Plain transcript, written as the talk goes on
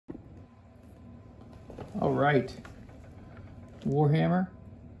All right, Warhammer,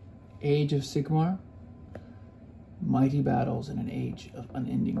 Age of Sigmar, mighty battles in an age of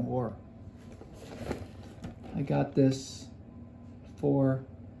unending war. I got this for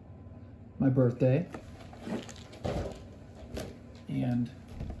my birthday, and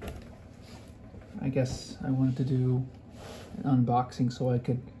I guess I wanted to do an unboxing so I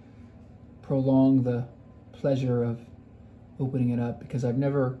could prolong the pleasure of opening it up, because I've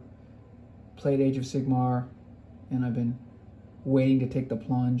never played Age of Sigmar and I've been waiting to take the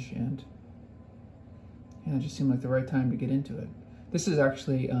plunge, and it just seemed like the right time to get into it. This is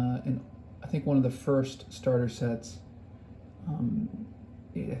actually I think one of the first starter sets. I'm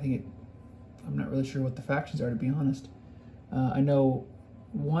not really sure what the factions are, to be honest. I know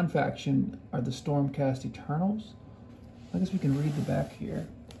one faction are the Stormcast Eternals. I guess we can read the back here.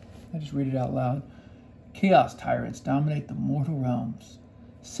 I just read it out loud. Chaos tyrants dominate the mortal realms.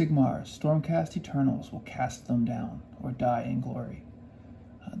 Sigmar's Stormcast Eternals will cast them down or die in glory.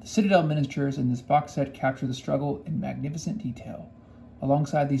 The Citadel miniatures in this box set capture the struggle in magnificent detail.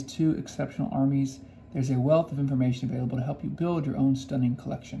 Alongside these two exceptional armies, there's a wealth of information available to help you build your own stunning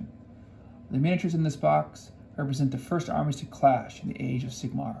collection. The miniatures in this box represent the first armies to clash in the Age of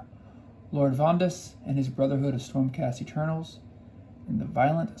Sigmar: Lord Vondas and his Brotherhood of Stormcast Eternals, and the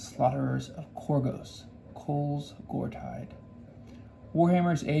violent slaughterers of Korgos, Coles Gortide.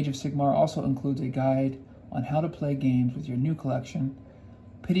 Warhammer's Age of Sigmar also includes a guide on how to play games with your new collection,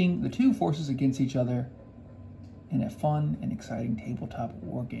 pitting the two forces against each other in a fun and exciting tabletop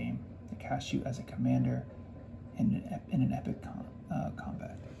war game that casts you as a commander in an epic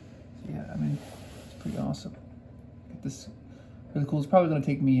combat. So yeah, I mean, it's pretty awesome. Get this really cool. It's probably going to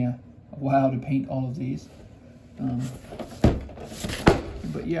take me a while to paint all of these.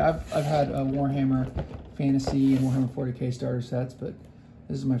 But yeah, I've had Warhammer Fantasy and Warhammer 40k starter sets, but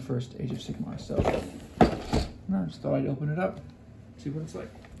this is my first Age of Sigmar, so I just thought I'd open it up, see what it's like.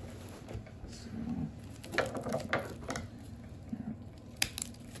 So,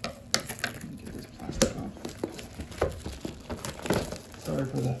 let me get this plastic off. Sorry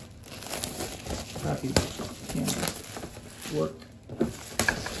for the crappy canvas work.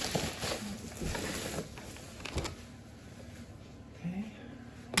 Okay,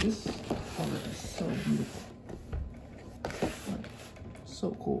 this color is so beautiful.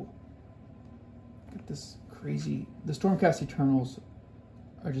 So cool. Get this crazy. The Stormcast Eternals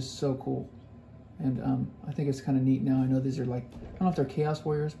are just so cool, and I think it's kind of neat now. I know these are like, I don't know if they're Chaos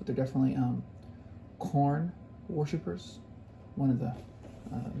Warriors, but they're definitely Khorne worshippers. One of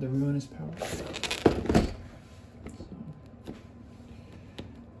the ruinous powers. So,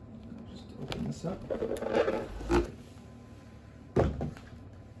 just open this up.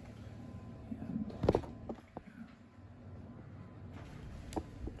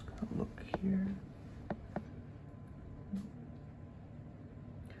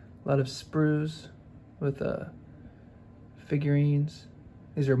 A lot of sprues with figurines.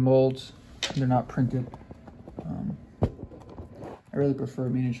 These are molds, they're not printed. I really prefer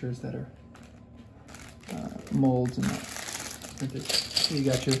miniatures that are molds and not printed. So you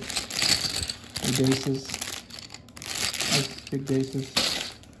got your bases, nice big bases.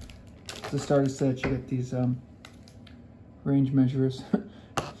 The starter set, you get these range measurers.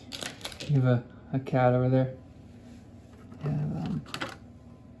 You have a cat over there. And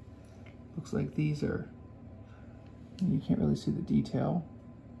looks like these are, you can't really see the detail.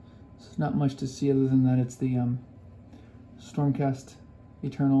 So there's not much to see other than that it's the Stormcast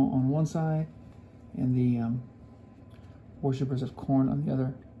Eternal on one side and the Worshippers of Khorne on the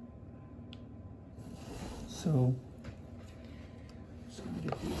other. So, just gonna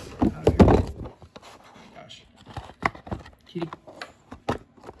get these out of here. Oh my gosh. Kitty.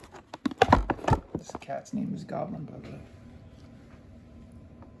 This cat's name is Goblin, by the way.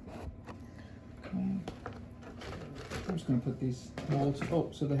 I'm just going to put these molds. Oh,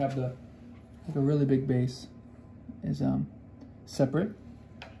 so they have the, like, a really big base is separate.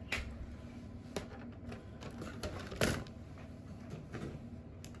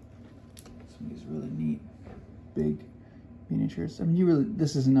 Some of these really neat big miniatures. I mean,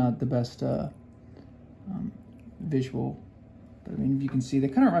 this is not the best visual, but I mean, if you can see, they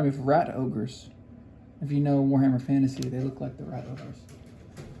kind of remind me of rat ogres. If you know Warhammer Fantasy, they look like the rat ogres.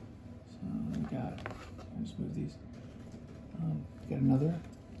 So we got, I'll just move these. Get another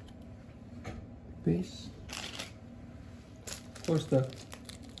base. Of course, the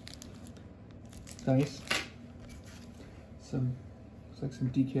dice. Some, looks like some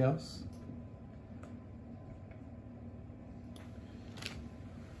decals.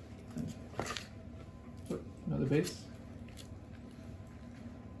 Another base.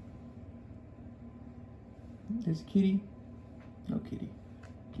 There's Kitty. No Kitty.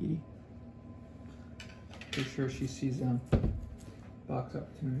 Kitty. For sure she sees box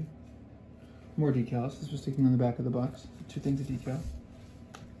opportunity. More decals. This was sticking on the back of the box. 2 things of decal.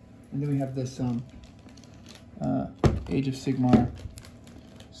 And then we have this Age of Sigmar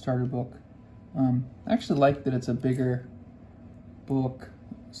starter book. I actually like that it's a bigger book.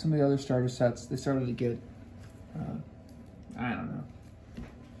 Some of the other starter sets, they started to get, I don't know,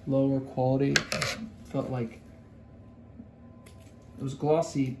 lower quality. Felt like it was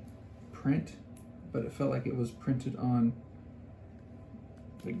glossy print, but it felt like it was printed on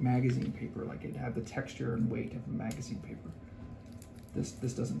like magazine paper, like it had the texture and weight of a magazine paper. This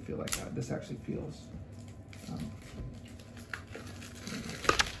doesn't feel like that. This actually feels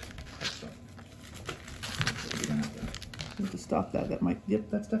to stop that. That might, yep,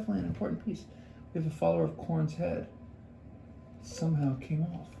 that's definitely an important piece. We have a follower of Khorne's head. Somehow came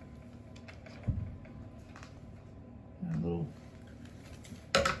off. And a little,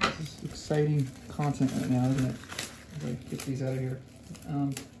 this is exciting content right now, isn't it? Okay, get these out of here.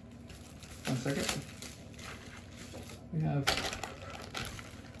 1 second. We have,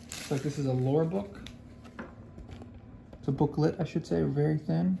 looks like this is a lore book. It's a booklet, I should say, very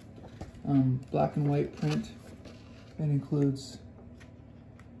thin. Black and white print. It includes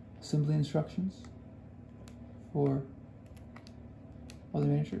assembly instructions for all the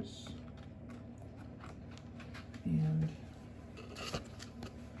miniatures. And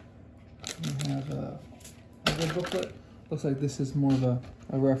we have a booklet. Looks like this is more of a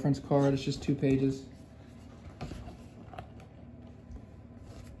reference card. It's just 2 pages.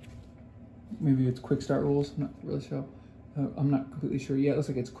 Maybe it's quick start rules. I'm not really sure. I'm not completely sure. Yeah, it looks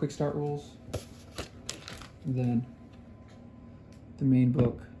like it's quick start rules. And then the main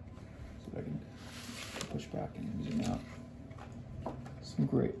book. See if I can push back and zoom out. Some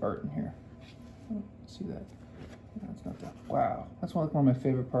great art in here. Oh, see that? No, it's not that. Wow, that's one of my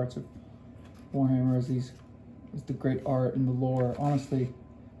favorite parts of Warhammer is the great art and the lore. Honestly,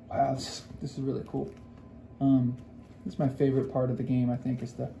 wow, this is really cool. This is my favorite part of the game. I think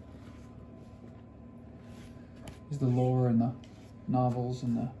is the lore and the novels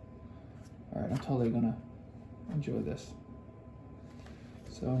and the. All right, I'm totally gonna enjoy this.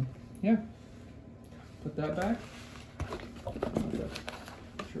 So yeah, put that back.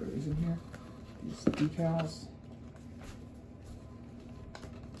 Sure these in here. These decals.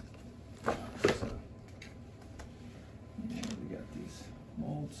 And we got these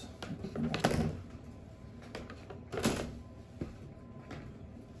molds. I'll put them back in.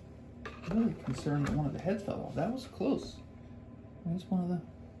 I'm really concerned that one of the heads fell off. That was close. That's one of the. I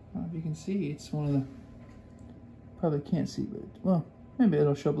don't know if you can see. It's one of the. Probably can't see, but well, maybe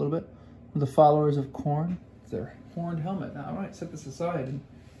it'll show up a little bit. The followers of Khorne. It's their horned helmet. Now I might set this aside and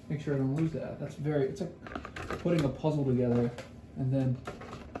make sure I don't lose that. That's very. It's like putting a puzzle together and then,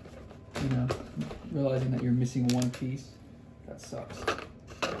 you know, realizing that you're missing one piece. That sucks.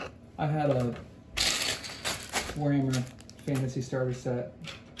 I had a Warhammer fantasy starter set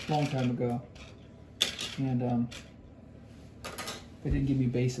a long time ago, and they didn't give me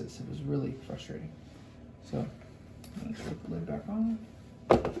bases. It was really frustrating. So I'm gonna put the lid back on,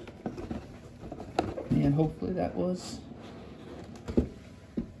 and hopefully that was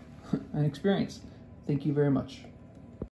an experience. Thank you very much.